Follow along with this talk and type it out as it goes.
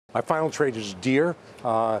My final trade is Deere.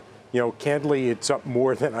 Candidly, it's up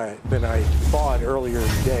more than I thought earlier in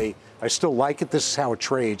the day. I still like it. This is how it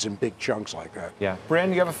trades in big chunks like that. Yeah.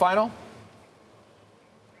 Brandon, you have a final?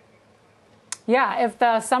 Yeah, if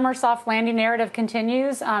the summer soft landing narrative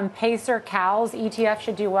continues, Pacer Cows ETF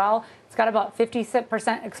should do well. It's got about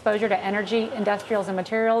 50% exposure to energy, industrials, and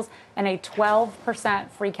materials, and a 12%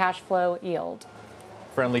 free cash flow yield.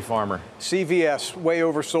 Friendly farmer. CVS, way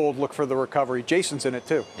oversold. Look for the recovery. Jason's in it,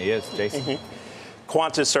 too. He is, Jason.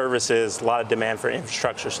 Quanta services, a lot of demand for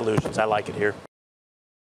infrastructure solutions. I like it here.